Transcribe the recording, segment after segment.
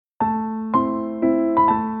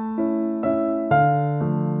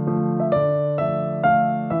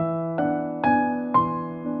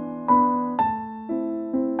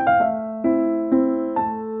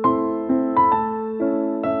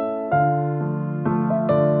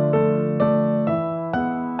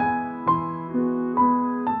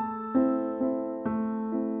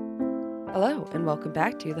welcome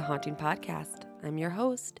back to the Haunting Podcast. I'm your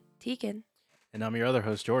host, Tegan. And I'm your other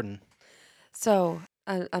host, Jordan. So,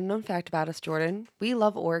 an unknown fact about us, Jordan, we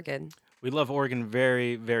love Oregon. We love Oregon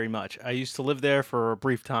very, very much. I used to live there for a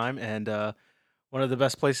brief time, and one of the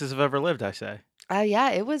best places I've ever lived, I say.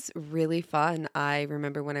 Yeah, it was really fun. I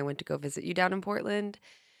remember when I went to go visit you down in Portland,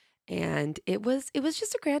 and it was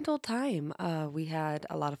just a grand old time. We had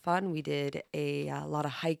a lot of fun. We did a lot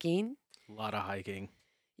of hiking. A lot of hiking.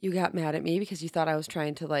 You got mad at me because you thought I was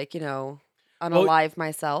trying to Well, unalive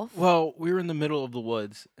myself. well, we were in the middle of the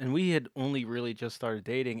woods, and we had only really just started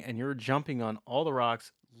dating, and you're jumping on all the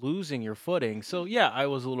rocks, losing your footing. So, yeah, I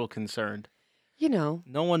was a little concerned. You know,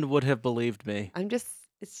 No one would have believed me.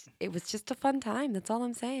 it was just a fun time. That's all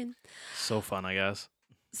I'm saying. So fun, I guess.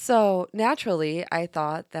 So naturally, I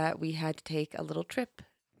thought that we had to take a little trip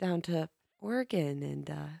down to Oregon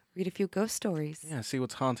and read a few ghost stories. Yeah, see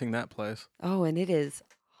what's haunting that place. Oh, and it is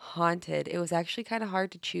haunted. It was actually kind of hard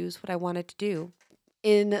to choose what I wanted to do.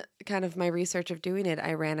 In kind of my research of doing it,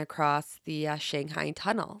 I ran across the Shanghai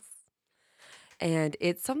tunnels. And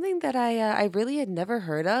it's something that I really had never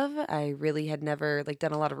heard of. I really had never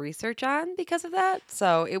done a lot of research on because of that.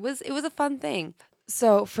 So it was a fun thing.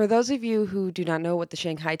 So, for those of you who do not know what the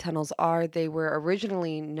Shanghai tunnels are, they were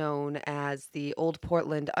originally known as the Old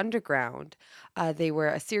Portland Underground. They were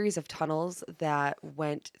a series of tunnels that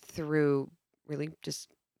went through really just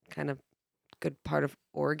kind of good part of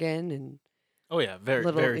Oregon and Oh, yeah, very,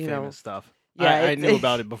 little, very famous stuff. yeah, I knew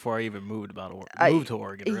about it before I even moved to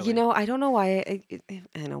Oregon, really. I don't know why.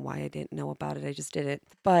 I know why I didn't know about it. I just did it.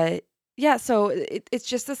 But yeah, so it's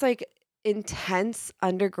just this intense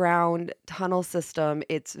underground tunnel system.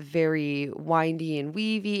 It's very windy and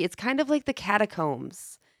weavy. It's kind of like the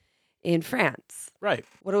catacombs in France. Right.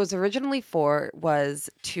 What it was originally for was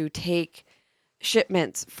to take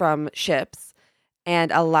shipments from ships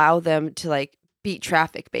and allow them to beat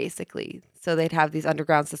traffic, basically. So they'd have these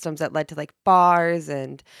underground systems that led to bars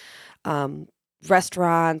and um,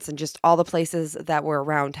 restaurants and just all the places that were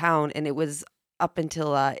around town. And it was up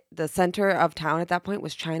until the center of town at that point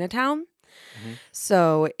was Chinatown. Hmm.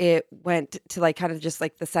 So it went to kind of just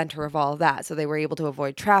the center of all of that. So they were able to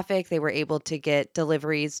avoid traffic. They were able to get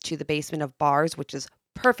deliveries to the basement of bars, which is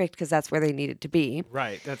perfect because that's where they needed to be.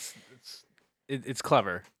 Right. It's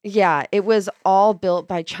clever. Yeah, it was all built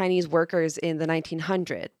by Chinese workers in the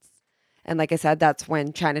 1900s. And like I said, that's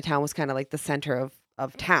when Chinatown was kind of the center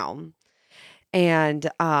of town. And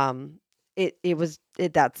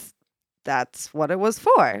that's what it was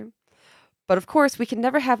for. But of course, we can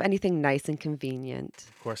never have anything nice and convenient.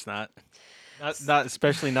 Of course not. Not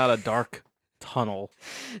especially not a dark tunnel.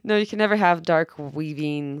 No, you can never have dark,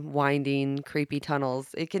 weaving, winding, creepy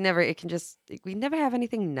tunnels. We never have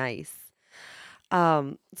anything nice.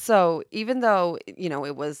 So even though,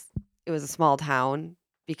 it was a small town,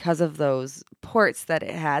 because of those ports that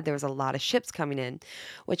it had, there was a lot of ships coming in,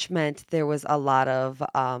 which meant there was a lot of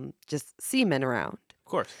just seamen around. Of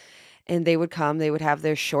course. And they would have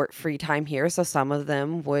their short free time here. So some of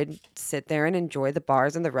them would sit there and enjoy the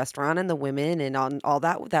bars and the restaurant and the women and on all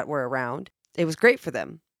that were around. It was great for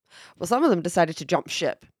them. Well, some of them decided to jump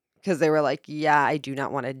ship because they were like, yeah, I do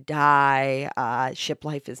not want to die. Ship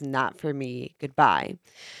life is not for me. Goodbye.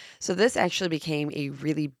 So this actually became a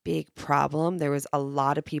really big problem. There was a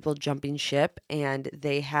lot of people jumping ship, and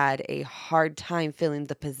they had a hard time filling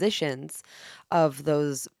the positions of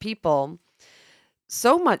those people.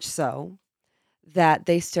 So much so that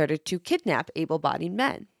they started to kidnap able-bodied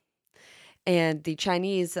men. And the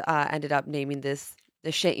Chinese ended up naming this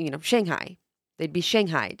Shanghai. They'd be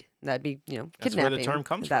shanghaied. That'd be, kidnapping. That's where the term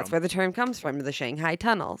comes That's from. where the term comes from, the Shanghai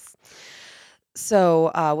tunnels. So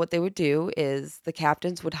what they would do is the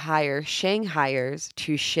captains would hire Shanghaiers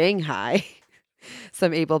to Shanghai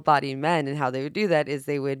some able-bodied men. And how they would do that is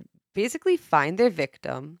they would basically find their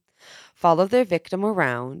victim, follow their victim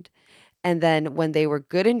around, and then when they were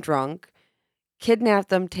good and drunk, kidnap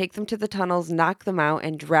them, take them to the tunnels, knock them out,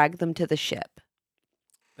 and drag them to the ship.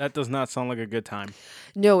 That does not sound like a good time.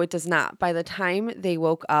 No, it does not. By the time they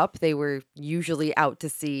woke up, they were usually out to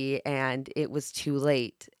sea and it was too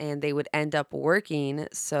late. And they would end up working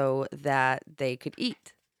so that they could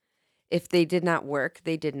eat. If they did not work,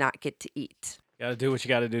 they did not get to eat. You gotta do what you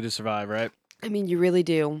gotta do to survive, right? I mean, you really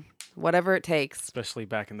do. Whatever it takes. Especially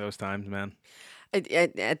back in those times, man.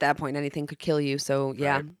 At that point, anything could kill you. So,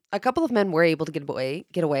 yeah. Right. A couple of men were able to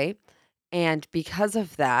get away. And because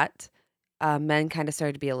of that, men kind of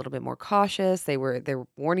started to be a little bit more cautious. Their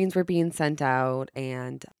warnings were being sent out,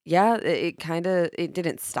 and yeah, it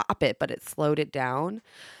didn't stop it, but it slowed it down.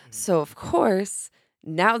 So of course,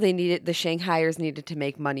 now the Shanghaiers needed to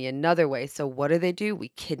make money another way. So what do? We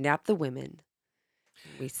kidnap the women.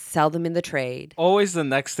 We sell them in the trade. Always the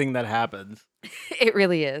next thing that happens. It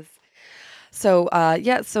really is. So,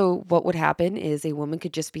 yeah, so what would happen is a woman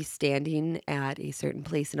could just be standing at a certain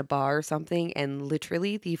place in a bar or something, and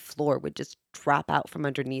literally the floor would just drop out from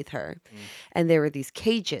underneath her. Mm. And there were these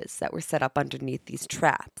cages that were set up underneath these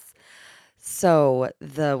traps. So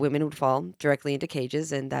the women would fall directly into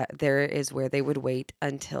cages, and that there is where they would wait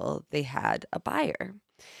until they had a buyer.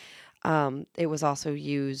 It was also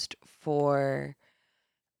used for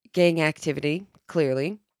gang activity,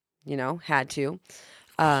 clearly, had to.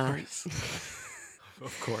 Of Uh, course.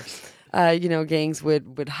 Of course. Gangs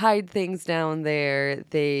would hide things down there.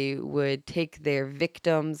 They would take their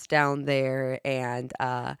victims down there and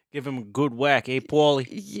Give him a good whack, eh, Paulie?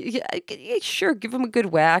 yeah, sure, give them a good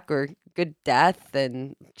whack or good death,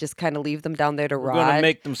 and just kind of leave them down there to We're gonna rot.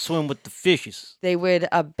 make them swim with the fishes. They would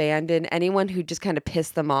abandon anyone who just kind of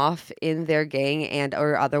pissed them off in their gang and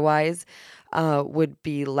or otherwise, would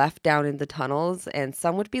be left down in the tunnels, and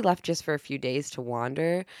some would be left just for a few days to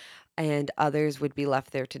wander, and others would be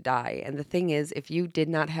left there to die. And the thing is, if you did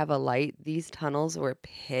not have a light, these tunnels were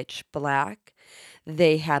pitch black.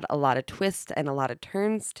 They had a lot of twists and a lot of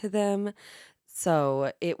turns to them.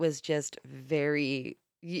 So it was just very,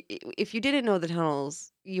 if you didn't know the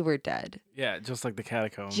tunnels, you were dead. Yeah, just like the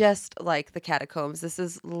catacombs. Just like the catacombs. This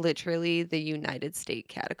is literally the United States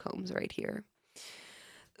catacombs right here.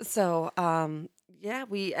 So, yeah,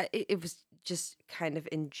 it was just kind of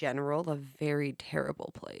in general a very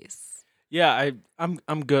terrible place. Yeah,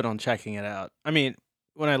 I'm good on checking it out. I mean,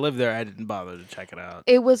 when I lived there, I didn't bother to check it out.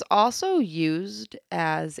 It was also used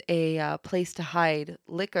as a place to hide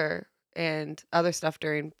liquor and other stuff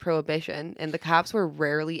during Prohibition, and the cops were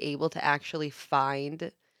rarely able to actually find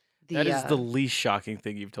That the. is the least shocking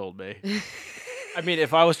thing you've told me. I mean,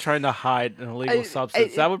 if I was trying to hide an illegal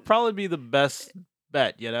substance, that would probably be the best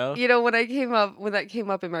bet, you know? When that came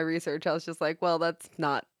up in my research, I was just like, well, that's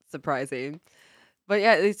not surprising. But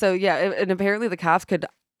yeah, so yeah, and apparently the cops could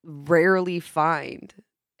rarely find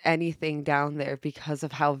anything down there because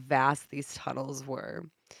of how vast these tunnels were.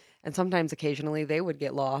 And sometimes occasionally they would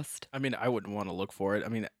get lost. I mean, I wouldn't want to look for it. I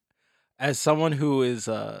mean, as someone who is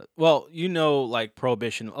well, like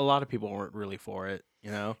prohibition, a lot of people weren't really for it,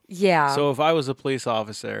 you know? Yeah. So if I was a police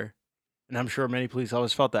officer, and I'm sure many police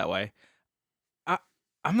officers felt that way, I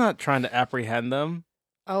I'm not trying to apprehend them.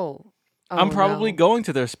 Oh. I'm Oh probably no. going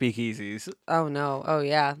to their speakeasies. Oh no. Oh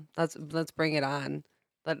yeah. Let's bring it on.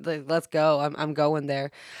 Let's go. I'm going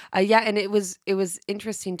there. Yeah, and it was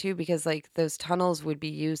interesting too because like those tunnels would be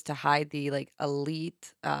used to hide the like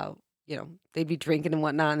elite. They'd be drinking and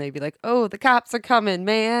whatnot, and they'd be like, "Oh, the cops are coming,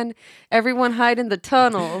 man! Everyone hide in the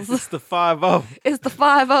tunnels. It's the 5-0 It's the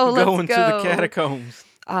 5-0. Let's going to the go." catacombs.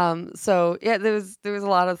 So yeah, there was a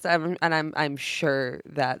lot of stuff, and I'm sure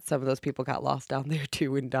that some of those people got lost down there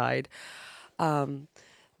too and died. Um,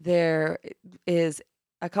 there is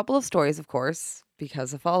a couple of stories, of course,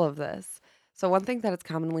 because of all of this. So one thing that it's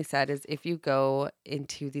commonly said is if you go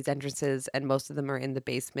into these entrances, and most of them are in the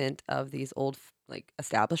basement of these old like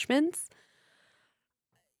establishments,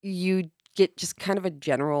 you get just kind of a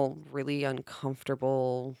general, really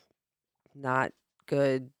uncomfortable, not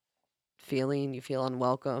good feeling. You feel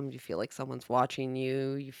unwelcome. You feel like someone's watching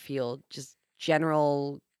you. You feel just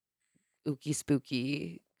general ooky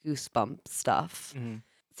spooky goosebump stuff. Mhm.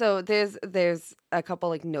 So there's a couple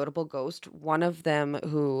like notable ghosts. One of them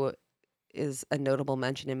who is a notable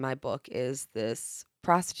mention in my book is this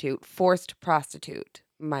prostitute, forced prostitute,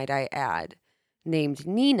 might I add, named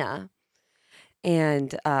Nina.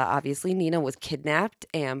 And obviously, Nina was kidnapped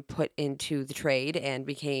and put into the trade and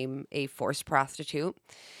became a forced prostitute.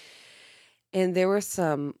 And there were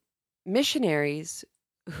some missionaries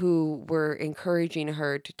who were encouraging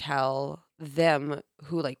her to tell them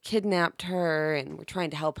who like kidnapped her and were trying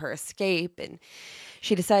to help her escape. And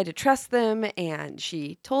she decided to trust them and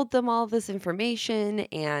she told them all this information.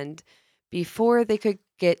 And before they could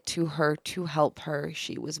get to her to help her,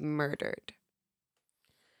 she was murdered.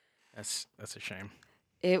 That's a shame.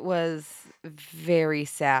 It was very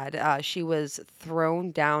sad. She was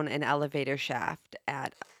thrown down an elevator shaft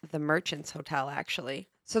at the Merchants Hotel, actually.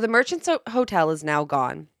 So the Merchants Hotel is now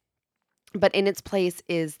gone, but in its place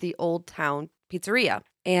is the Old Town Pizzeria,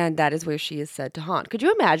 and that is where she is said to haunt. Could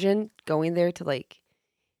you imagine going there to like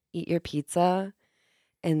eat your pizza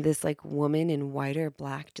and this like woman in white or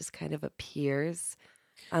black just kind of appears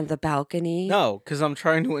on the balcony? No, because I'm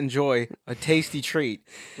trying to enjoy a tasty treat,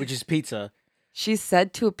 which is pizza. She's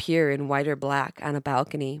said to appear in white or black on a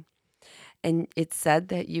balcony. And it's said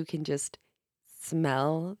that you can just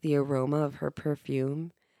smell the aroma of her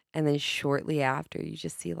perfume. And then shortly after, you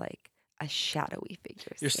just see like a shadowy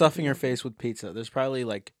figure You're standing stuffing your over you. face with pizza. There's probably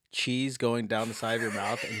like cheese going down the side of your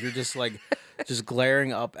mouth, and you're just like, just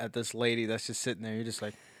glaring up at this lady that's just sitting there. You're just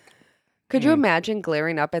like, Could you mm, imagine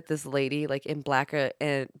glaring up at this lady like in black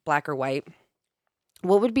or white?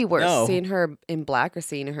 What would be worse, no. seeing her in black or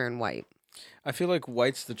seeing her in white? I feel like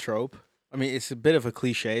white's the trope. I mean, it's a bit of a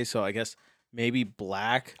cliche, so I guess maybe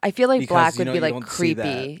black I feel like because black would be you like don't see that.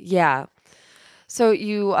 creepy. Yeah. So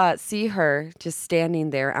you see her just standing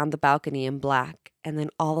there on the balcony in black, and then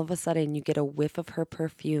all of a sudden you get a whiff of her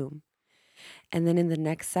perfume. And then in the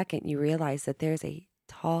next second, you realize that there's a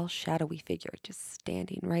tall, shadowy figure just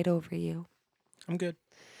standing right over you. I'm good.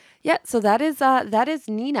 Yeah, so that is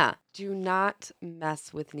Nina. Do not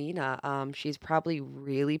mess with Nina. She's probably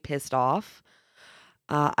really pissed off.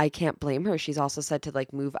 I can't blame her. She's also said to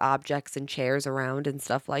like move objects and chairs around and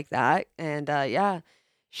stuff like that. And yeah,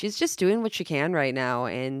 she's just doing what she can right now,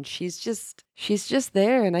 and she's just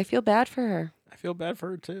there, and I feel bad for her. I feel bad for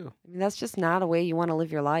her too. I mean, that's just not a way you want to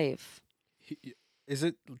live your life. Is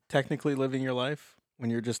it technically living your life when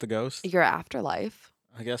you're just a ghost? Your afterlife.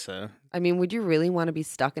 I guess so. I mean, would you really want to be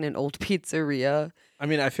stuck in an old pizzeria? I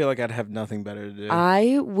mean, I feel like I'd have nothing better to do.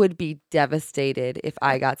 I would be devastated if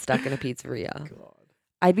I got stuck in a pizzeria. God.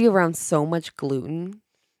 I'd be around so much gluten.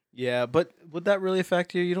 Yeah, but would that really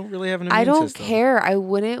affect you? You don't really have an I immune don't system. care. I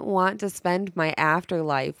wouldn't want to spend my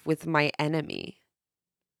afterlife with my enemy.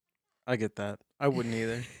 I get that. I wouldn't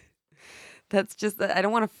either. That's just, I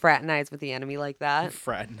don't want to fraternize with the enemy like that.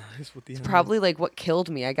 Fraternize with the It's enemy. probably like what killed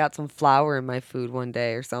me. I got some flour in my food one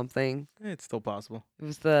day or something. It's still possible. It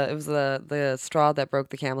was the straw that broke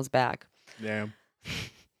the camel's back. Damn.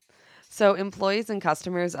 So employees and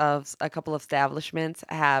customers of a couple of establishments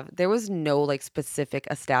there was no like specific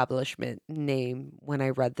establishment name when I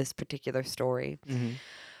read this particular story. Mm-hmm.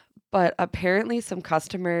 But apparently some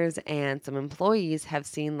customers and some employees have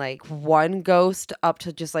seen like one ghost up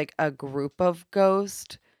to just like a group of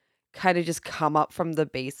ghosts kind of just come up from the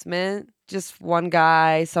basement. Just one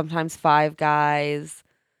guy, sometimes five guys,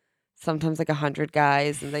 sometimes like 100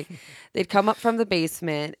 guys, and they'd come up from the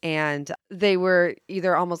basement, and they were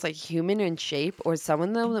either almost like human in shape, or some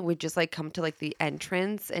of them that would just like come to like the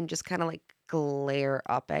entrance and just kind of like glare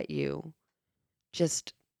up at you.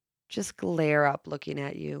 Just glare up looking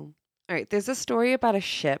at you. All right, there's a story about a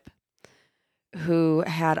ship who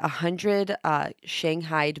had 100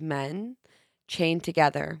 Shanghaied men chained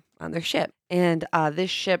together on their ship, and this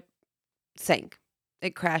ship sank.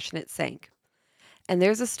 It crashed and it sank. And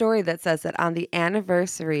there's a story that says that on the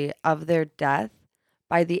anniversary of their death,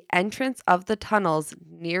 by the entrance of the tunnels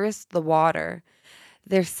nearest the water,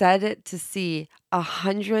 they're said to see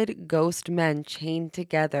 100 ghost men chained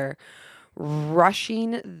together,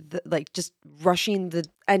 just rushing the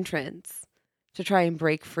entrance to try and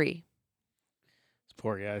break free. This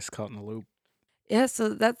poor guy's caught in the loop. Yeah, so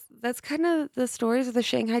that's kind of the stories of the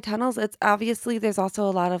Shanghai tunnels. It's obviously there's also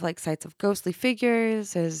a lot of like sights of ghostly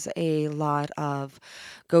figures. There's a lot of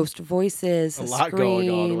ghost voices, A lot going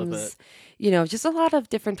on with it. screams, just a lot of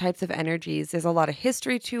different types of energies. There's a lot of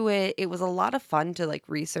history to it. It was a lot of fun to like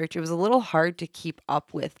research. It was a little hard to keep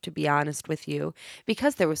up with, to be honest with you,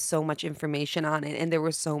 because there was so much information on it and there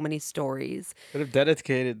were so many stories. Could have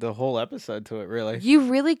dedicated the whole episode to it, really. You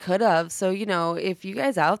really could have. So, if you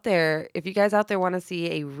guys out there want to see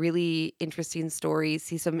a really interesting story,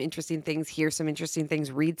 see some interesting things, hear some interesting things,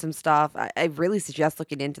 read some stuff, I really suggest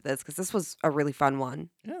looking into this because this was a really fun one.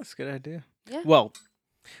 Yeah, that's a good idea. Yeah. Well,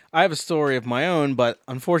 I have a story of my own, but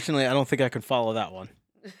unfortunately, I don't think I could follow that one.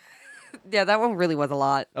 Yeah, that one really was a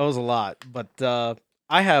lot. That was a lot. But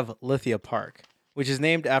I have Lithia Park, which is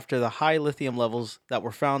named after the high lithium levels that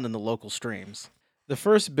were found in the local streams. The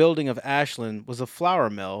first building of Ashland was a flour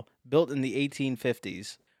mill built in the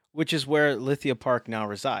 1850s, which is where Lithia Park now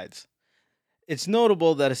resides. It's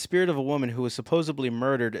notable that a spirit of a woman who was supposedly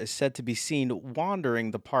murdered is said to be seen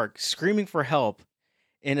wandering the park, screaming for help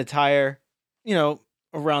in attire,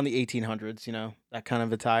 around the 1800s, that kind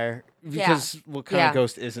of attire. Because what kind Yeah. of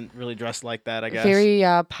ghost isn't really dressed like that, I guess? Very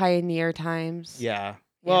pioneer times. Yeah.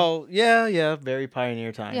 Well, yeah, very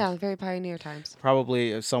pioneer times. Yeah, very pioneer times.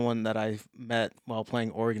 Probably someone that I met while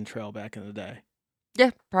playing Oregon Trail back in the day.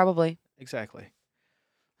 Yeah, probably. Exactly.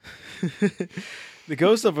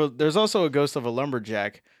 There's also a ghost of a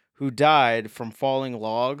lumberjack who died from falling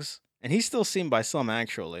logs, and he's still seen by some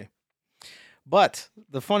actually. But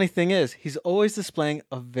the funny thing is, he's always displaying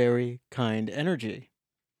a very kind energy,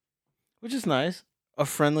 which is nice. A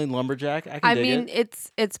friendly lumberjack. I dig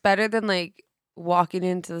it. it's better than like walking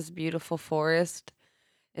into this beautiful forest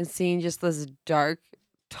and seeing just this dark,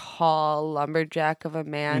 tall lumberjack of a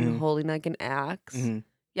man Mhm. holding like an axe. Mhm.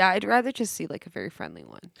 Yeah, I'd rather just see like a very friendly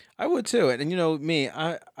one. I would too. And you know me,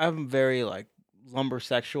 I'm very like lumber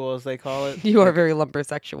sexual as they call it. You are Like very I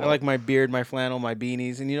lumbersexual. like my beard, my flannel, my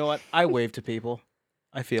beanies, and you know what? I wave to people.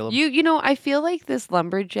 I feel them. I feel like this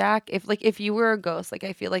lumberjack, if you were a ghost, like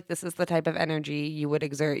I feel like this is the type of energy you would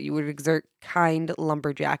exert. You would exert kind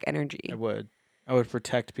lumberjack I energy. would. I would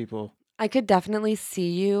protect people. I could definitely see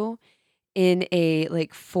you in a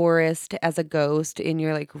like forest as a ghost in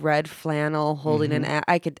your like red flannel holding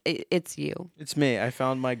Mm-hmm. it's you. It's me. I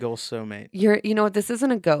found my ghost soulmate. You know what, this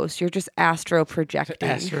isn't a ghost. You're just astro projecting.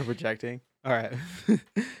 Astro projecting. All right.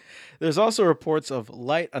 There's also reports of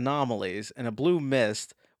light anomalies and a blue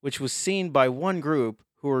mist, which was seen by one group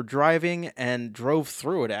who were driving and drove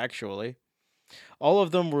through it, actually. All of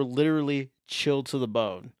them were literally chilled to the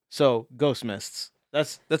bone. So, ghost mists.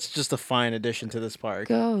 That's just a fine addition to this park.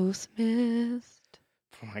 Ghost mist.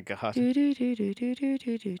 Oh my god. Do, do, do, do, do, do,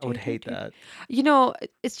 do, do, I would do, hate do. that. You know,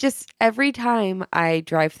 it's just every time I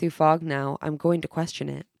drive through fog now, I'm going to question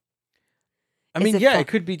it. I Is mean, it yeah, fog? it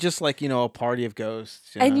could be just like, a party of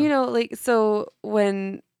ghosts, And like so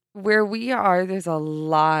when where we are, there's a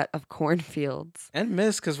lot of cornfields. And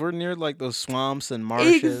mist because we're near like those swamps and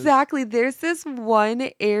marshes. Exactly. There's this one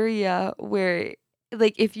area where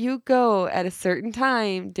like if you go at a certain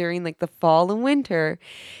time during like the fall and winter,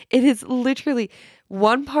 it is literally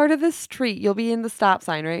one part of the street. You'll be in the stop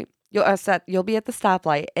sign, right? You'll be at the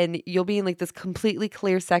stoplight and you'll be in like this completely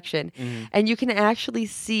clear section Hmm. and you can actually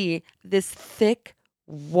see this thick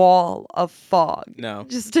wall of fog No.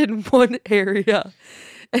 just in one area.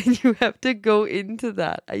 And you have to go into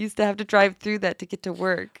that. I used to have to drive through that to get to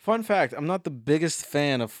work. Fun fact, I'm not the biggest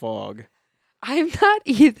fan of fog. I'm not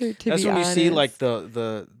either, to That's be when you see like honest.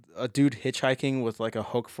 the a dude hitchhiking with like a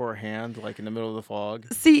hook for a hand, like in the middle of the fog.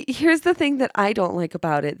 See, here's the thing that I don't like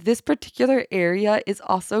about it. This particular area is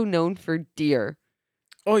also known for deer.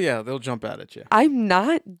 Oh yeah, they'll jump out at you. I'm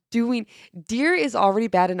not doing deer is already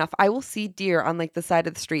bad enough. I will see deer on like the side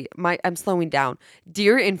of the street. I'm slowing down.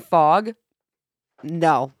 Deer in fog?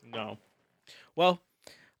 No. No. Well,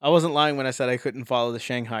 I wasn't lying when I said I couldn't follow the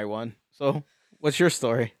Shanghai one. So, what's your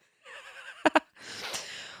story?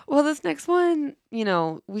 Well, this next one,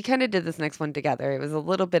 we kind of did this next one together. It was a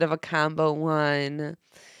little bit of a combo one,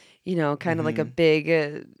 kind of like a Hmm. big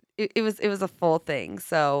it was a full thing.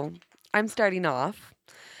 So, I'm starting off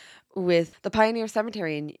with the Pioneer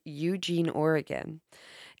Cemetery in Eugene, Oregon.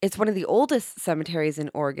 It's one of the oldest cemeteries in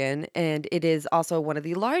Oregon, and it is also one of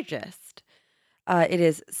the largest. It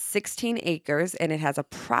is 16 acres, and it has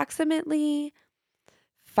approximately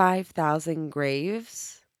 5,000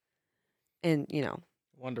 graves. And,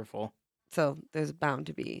 Wonderful. so there's bound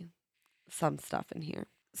to be some stuff in here.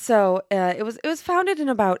 So it was founded in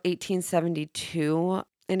about 1872,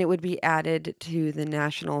 and it would be added to the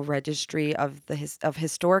National Registry of of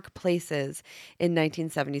Historic Places in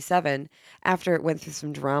 1977 after it went through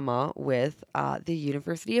some drama with the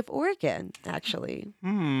University of Oregon. Actually,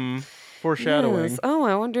 Hmm. yes. Foreshadowing. Oh,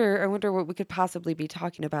 I wonder what we could possibly be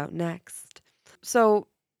talking about next. So,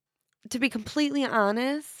 to be completely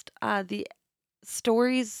honest, the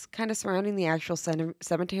stories kind of surrounding the actual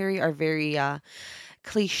cemetery are very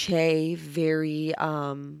cliche, very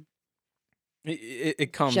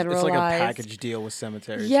It comes. It's like a generalized. package deal with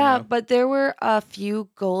cemeteries, you Yeah, know. but there were a few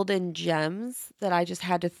golden gems that I just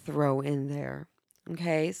had to throw in there.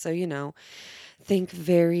 Okay, so think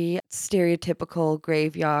very stereotypical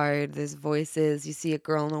graveyard. There's voices. You see a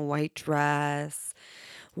girl in a white dress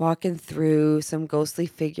walking through some ghostly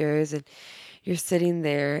figures, and you're sitting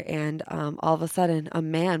there, and all of a sudden, a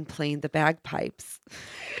man playing the bagpipes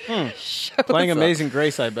Hmm. Playing shows up. Amazing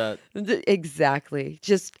Grace, I bet. Exactly.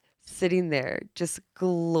 Just sitting there, just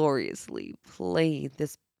gloriously playing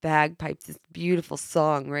this bagpipe, this beautiful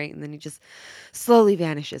song, right? And then he just slowly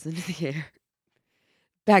vanishes into the air.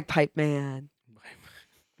 Bagpipe man.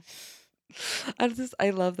 I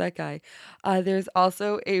love that guy. There's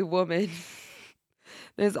also a woman.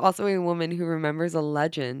 There's also a woman who remembers a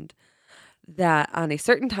legend that on a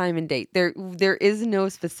certain time and date, there is no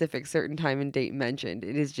specific certain time and date mentioned.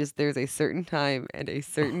 It is just there's a certain time and a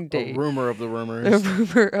certain A date. rumor of the A rumors.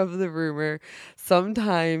 rumor of the rumor.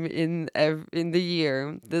 Sometime in the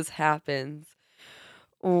year, this happens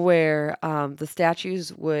where the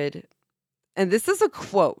statues would, and this is a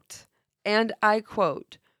quote, and I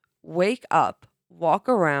quote, wake up, walk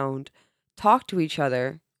around, talk to each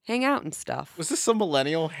other, hang out and stuff. Was this some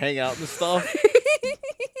millennial hangout and stuff?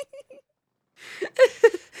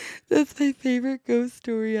 That's my favorite ghost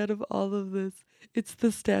story out of all of this. It's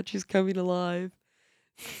the statues coming alive.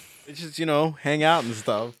 It's just, hang out and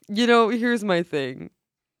stuff. Here's my thing.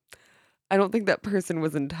 I don't think that person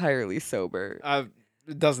was entirely sober.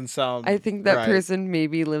 It doesn't I sound think that right. person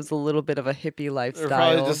maybe lives a little bit of a hippie They're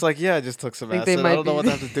probably lifestyle. just like, yeah, I just took I some think they acid. I might don't know be. what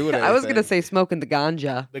that has to do with I was gonna anything. say smoking the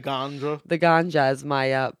ganja. The ganja. The ganja, as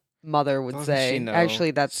my mother would Doesn't she say. know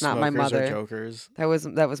Actually, that's not my smokers are mother. jokers? That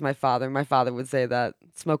was my father. My father would say that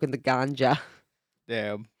smoking the ganja.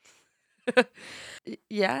 Damn.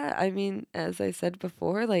 Yeah, I mean, as I said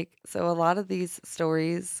before, like so a lot of these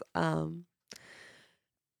stories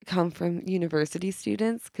come from university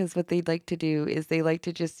students because what they'd like to do is they like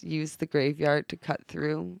to just use the graveyard to cut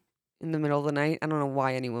through in the middle of the night. I don't know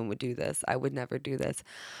why anyone would do this. I would never do this.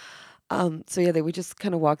 So yeah, they would just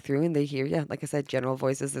kind of walk through and they hear, yeah, like I said, general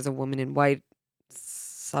voices. There's a woman in white.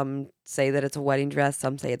 Some say that it's a wedding dress.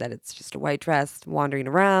 Some say that it's just a white dress wandering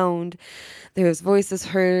around. There's voices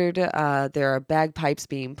heard. There are bagpipes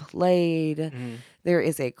being played. Mhm. There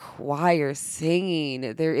is a choir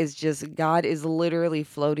singing. There is just, God is literally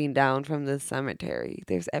floating down from the cemetery.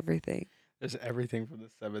 There's everything. There's everything from the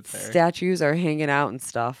cemetery. Statues are hanging out and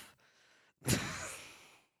stuff.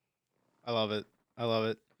 I love it. I love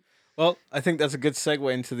it. Well, I think that's a good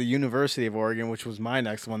segue into the University of Oregon, which was my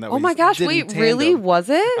next one that Oh we my gosh, did in wait, really? tandem. Was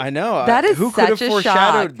it? I know. That is who could have such a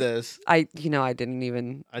foreshadowed shock. this? I didn't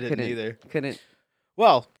even. I didn't couldn't, either. Couldn't.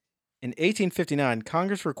 Well, in 1859,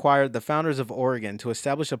 Congress required the founders of Oregon to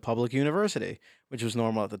establish a public university, which was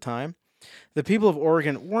normal at the time. The people of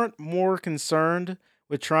Oregon weren't more concerned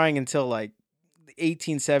with trying until like the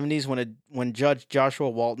 1870s when Judge Joshua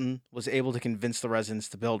Walton was able to convince the residents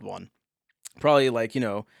to build one. Probably like,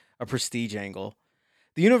 a prestige angle.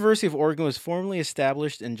 The University of Oregon was formally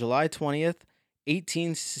established in July 20th,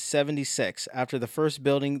 1876, after the first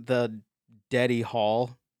building, the Deddy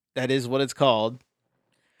Hall. That is what it's called.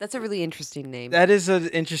 That's a really interesting name. That is an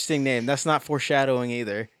interesting name. That's not foreshadowing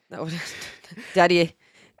either. That was Daddy,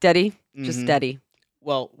 just Mhm. Daddy.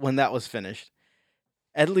 Well, when that was finished.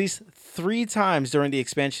 At least 3 times during the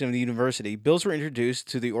expansion of the university, bills were introduced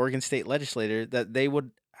to the Oregon State Legislature that they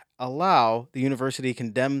would allow the university to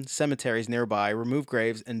condemn cemeteries nearby, remove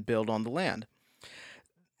graves, and build on the land.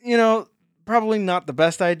 Probably not the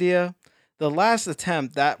best idea. The last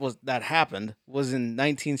attempt that happened was in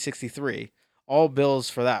 1963. All bills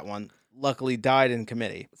for that one luckily died in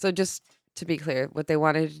committee. So just to be clear, what they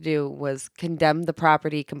wanted to do was condemn the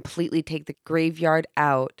property, completely take the graveyard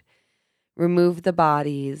out, remove the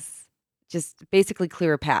bodies, just basically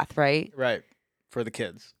clear a path, right? Right. For the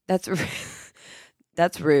kids. That's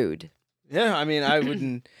that's rude. Yeah, I mean, I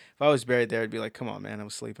wouldn't. If I was buried there, I'd be like, come on, man, I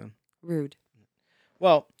was sleeping. Rude.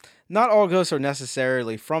 Well, not all ghosts are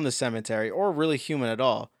necessarily from the cemetery or really human at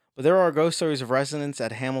all, but there are ghost stories of residents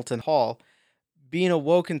at Hamilton Hall being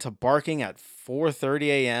awoken to barking at 4:30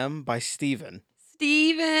 a.m. by Stephen.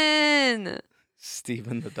 Steven!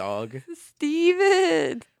 Stephen the dog,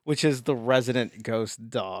 Steven! which is the resident ghost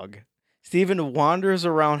dog. Stephen wanders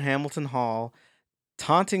around Hamilton Hall,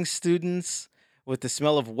 taunting students with the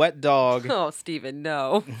smell of wet dog Oh, Steven,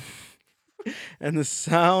 no. and the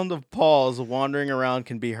sound of paws wandering around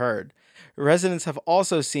can be heard. Residents have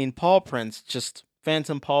also seen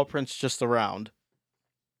phantom paw prints just around.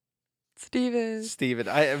 Steven.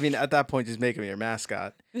 I mean, at that point, just make him your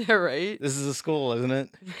mascot. Yeah, right? This is a school, isn't it?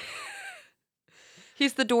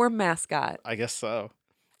 He's the dorm mascot. I guess so.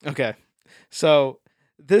 Okay. So,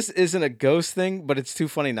 this isn't a ghost thing, but it's too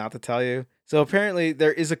funny not to tell you. So, apparently,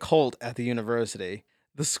 there is a cult at the university,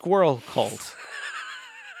 the squirrel cult.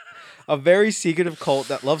 A very secretive cult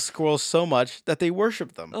that loves squirrels so much that they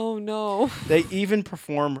worship them. Oh, no. They even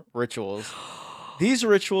perform rituals. These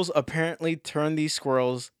rituals apparently turn these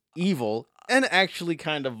squirrels evil and actually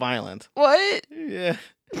kind of violent. What? Yeah.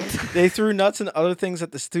 They threw nuts and other things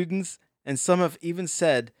at the students, and some have even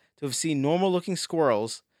said to have seen normal looking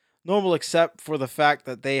squirrels, normal except for the fact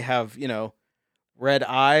that they have, red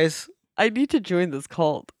eyes. I need to join this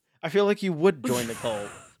cult. I feel like you would join the cult.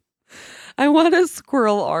 I want a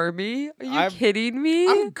squirrel army. Are you kidding me?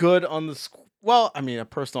 I'm good on the well, I mean, a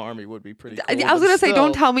personal army would be pretty cool. I was going to say,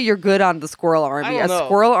 don't tell me you're good on the squirrel army. don't know.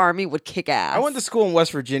 Squirrel army would kick ass. I went to school in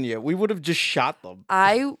West Virginia. We would have just shot them.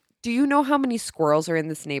 Do you know how many squirrels are in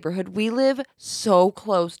this neighborhood? We live so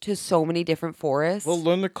close to so many different forests. We'll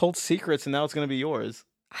learn the cult secrets, and now it's going to be yours.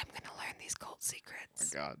 I'm going to learn these cult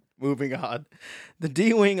secrets. Oh my God. Moving on. The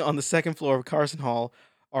D Wing on the second floor of Carson Hall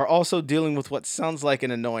are also dealing with what sounds like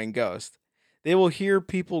an annoying ghost. They will hear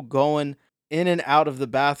people going in and out of the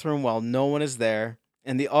bathroom while no one is there,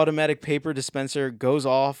 and the automatic paper dispenser goes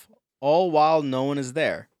off all while no one is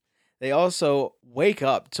there. They also wake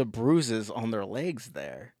up to bruises on their legs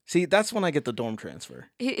there. See, that's when I get the dorm transfer.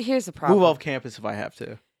 Here's the problem. Move off campus if I have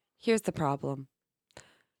to. Here's the problem.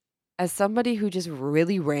 As somebody who just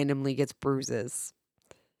really randomly gets bruises.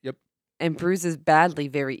 Yep. and bruises badly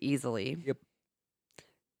very easily. Yep.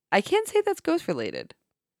 I can't say that's ghost related.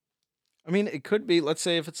 I mean, it could be. Let's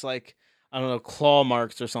say if it's like, I don't know, claw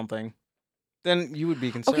marks or something, then you would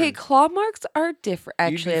be concerned. Okay, claw marks are different.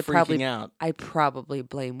 Actually, You'd be freaking out. I probably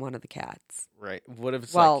blame one of the cats. Right. What if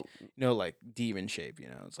it's Well, like demon shape,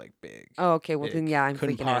 it's like big. oh, okay, well then big. yeah, I'm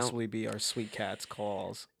Couldn't freaking out. possibly be our sweet cat's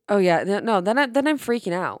claws. Oh yeah, no, then I'm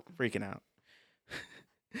freaking out. Freaking out.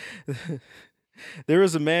 There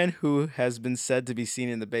is a man who has been said to be seen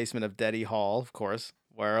in the basement of Deddy Hall, of course.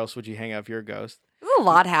 Where else would you hang out if you're a ghost? There's a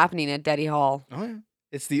lot happening at Deddy Hall. Oh, yeah.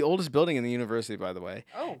 It's the oldest building in the university, by the way.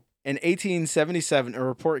 Oh. In 1877, a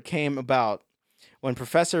report came about when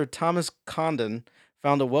Professor Thomas Condon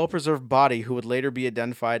found a well-preserved body who would later be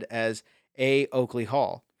identified as A. Oakley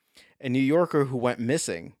Hall, a New Yorker who went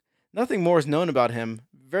missing. Nothing more is known about him.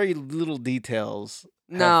 Very little details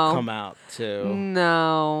have come out, too.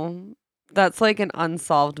 No. That's like an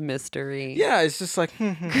unsolved mystery. Yeah, it's just like,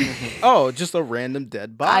 oh, just a random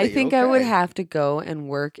dead body. I think I would have to go and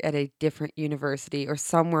work at a different university or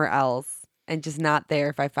somewhere else and just not there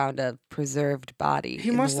if I found a preserved body. He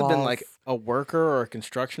must have been like a worker or a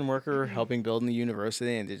construction worker helping build in the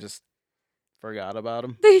university and they just forgot about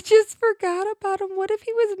him. They just forgot about him. What if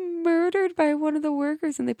he was murdered by one of the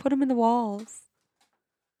workers and they put him in the walls?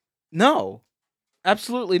 No,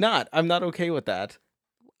 absolutely not. I'm not okay with that.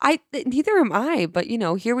 Neither am I, but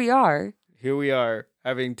here we are. Here we are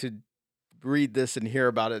having to read this and hear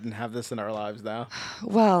about it and have this in our lives now.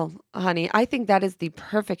 Well, honey, I think that is the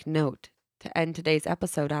perfect note to end today's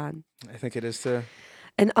episode on. I think it is too.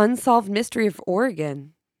 An unsolved mystery of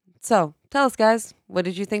Oregon. So, tell us, guys, what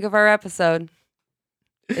did you think of our episode?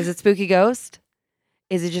 Is it spooky ghost?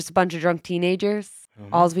 Is it just a bunch of drunk teenagers?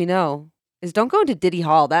 Alls we know is don't go into Deddy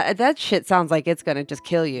Hall. That shit sounds like it's gonna just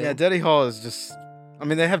kill you. Yeah, Deddy Hall is just... I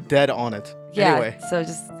mean, they have dead on it. Yeah, anyway. So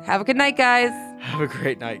just have a good night, guys. Have a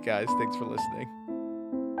great night, guys. Thanks for listening.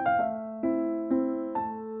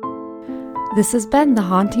 This has been The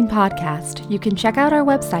Haunting Podcast. You can check out our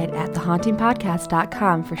website at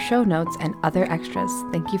thehauntingpodcast.com for show notes and other extras.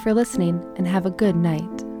 Thank you for listening and have a good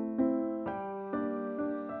night.